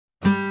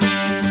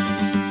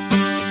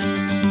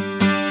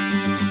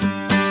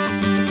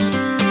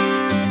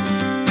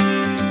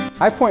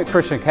High Point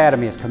Christian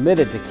Academy is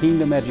committed to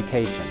kingdom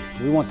education.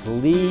 We want to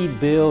lead,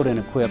 build, and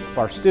equip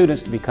our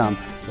students to become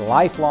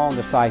lifelong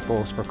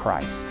disciples for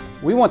Christ.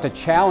 We want to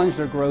challenge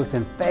their growth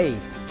in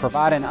faith,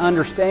 provide an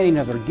understanding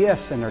of their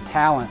gifts and their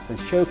talents, and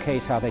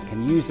showcase how they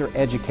can use their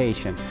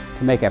education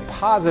to make a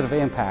positive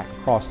impact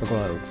across the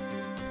globe.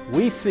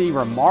 We see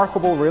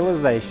remarkable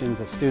realizations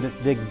as students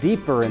dig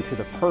deeper into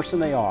the person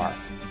they are,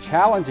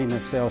 challenging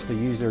themselves to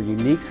use their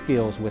unique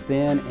skills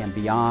within and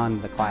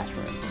beyond the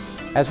classroom.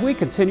 As we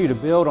continue to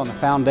build on the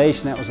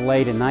foundation that was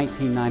laid in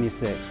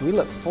 1996, we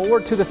look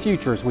forward to the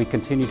future as we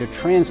continue to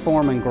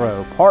transform and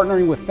grow,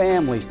 partnering with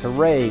families to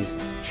raise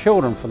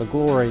children for the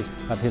glory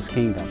of His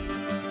kingdom.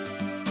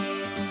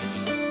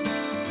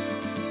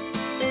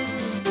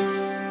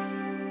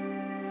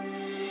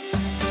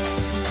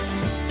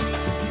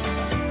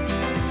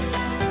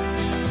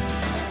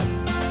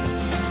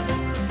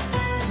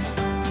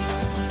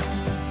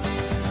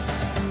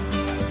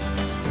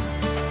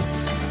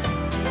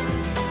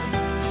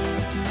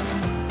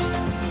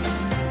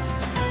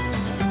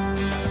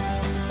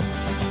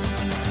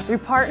 Through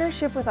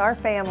partnership with our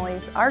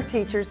families, our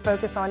teachers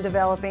focus on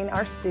developing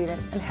our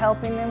students and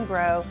helping them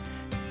grow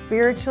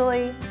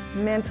spiritually,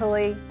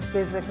 mentally,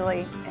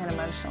 physically, and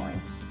emotionally.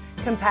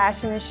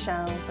 Compassion is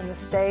shown from the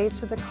stage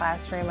to the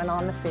classroom and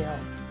on the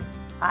fields.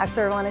 I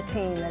serve on a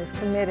team that is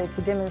committed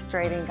to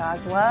demonstrating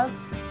God's love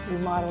through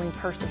modeling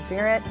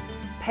perseverance,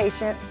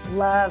 patience,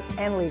 love,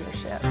 and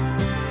leadership.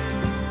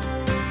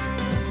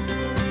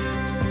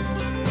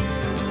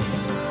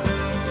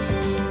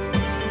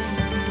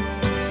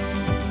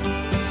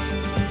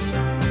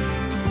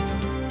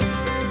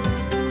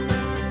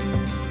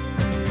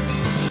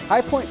 High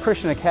Point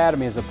Christian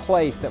Academy is a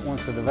place that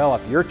wants to develop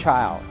your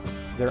child,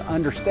 their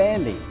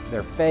understanding,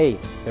 their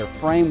faith, their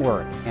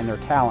framework, and their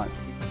talents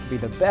to be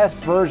the best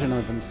version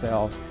of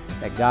themselves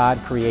that God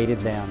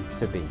created them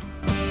to be.